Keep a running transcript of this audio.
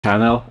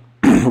channel.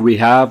 We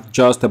have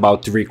just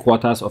about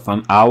 3/4 of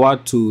an hour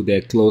to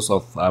the close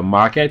of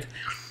market,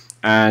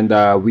 and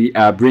we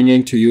are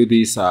bringing to you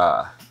this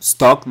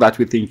stock that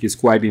we think is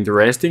quite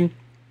interesting.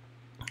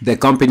 The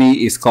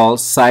company is called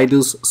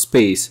Sidus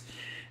Space,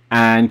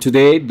 and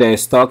today the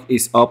stock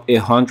is up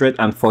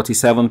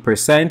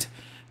 147%,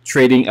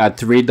 trading at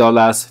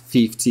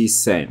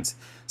 $3.50.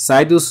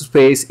 Sidus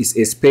Space is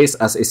a space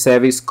as a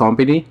service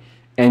company,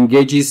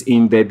 engages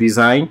in the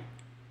design,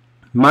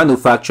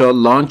 manufacture,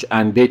 launch,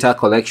 and data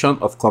collection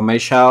of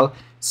commercial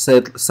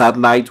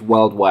satellites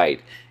worldwide.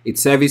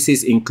 Its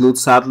services include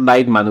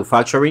satellite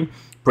manufacturing,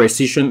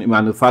 precision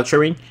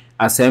manufacturing,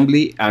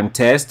 assembly and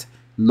test,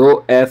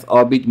 low Earth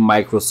orbit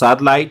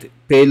microsatellite,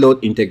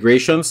 payload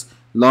integrations,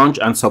 launch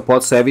and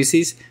support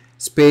services,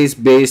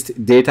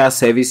 space-based data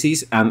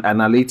services and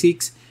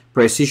analytics,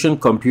 precision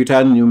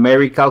computer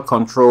numerical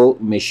control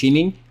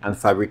machining and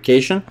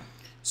fabrication,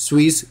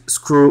 Swiss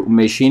screw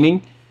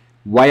machining,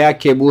 wire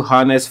cable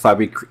harness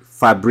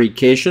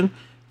fabrication,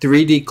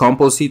 3D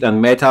composite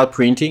and metal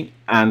printing,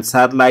 and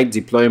satellite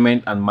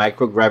deployment and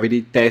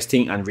microgravity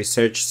testing and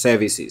research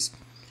services,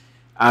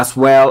 as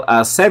well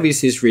as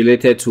services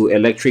related to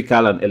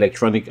electrical and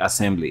electronic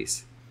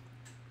assemblies.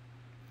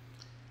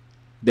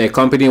 The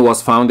company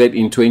was founded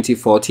in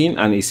 2014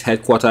 and is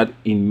headquartered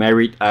in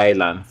Merritt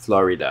Island,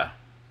 Florida.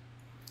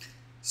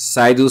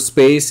 Sidus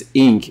Space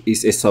Inc.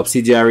 is a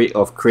subsidiary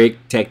of Craig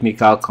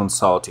Technical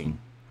Consulting.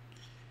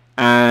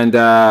 And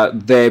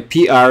the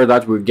PR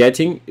that we're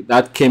getting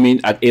that came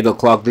in at 8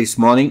 o'clock this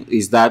morning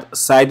is that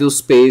Sidus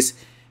Space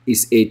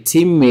is a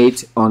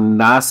teammate on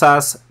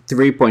NASA's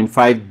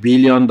 $3.5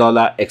 billion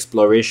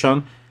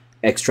exploration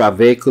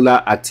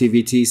extravehicular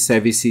activity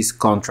services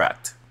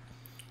contract.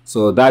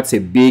 So that's a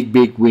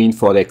big win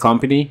for the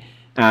company,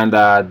 and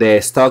the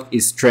stock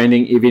is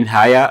trending even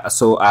higher.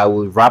 So I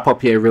will wrap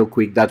up here real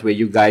quick, that way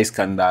you guys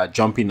can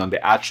jump in on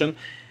the action.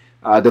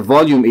 The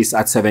volume is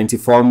at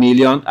 74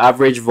 million,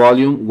 average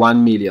volume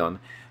 1 million.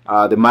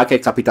 The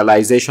market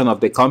capitalization of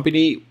the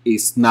company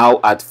is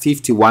now at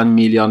 $51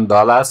 million.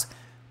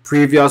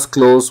 Previous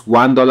close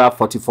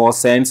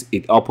 $1.44.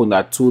 It opened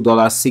at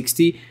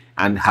 $2.60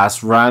 and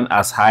has run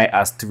as high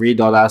as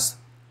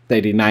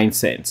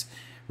 $3.39.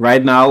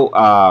 Right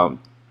now,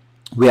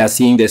 we are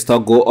seeing the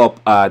stock go up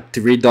at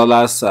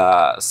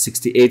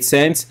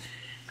 $3.68.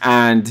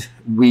 And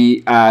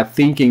we are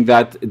thinking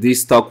that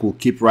this stock will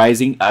keep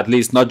rising, at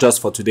least not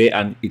just for today,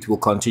 and it will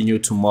continue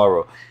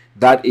tomorrow.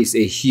 That is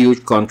a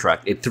huge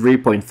contract, a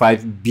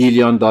 $3.5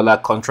 billion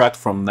contract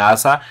from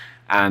NASA,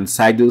 and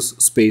Sidus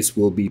Space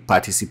will be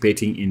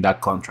participating in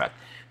that contract.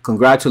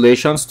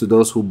 Congratulations to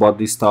those who bought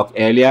this stock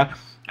earlier,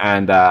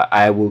 and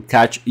I will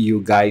catch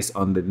you guys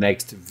on the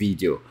next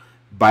video.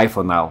 Bye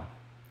for now.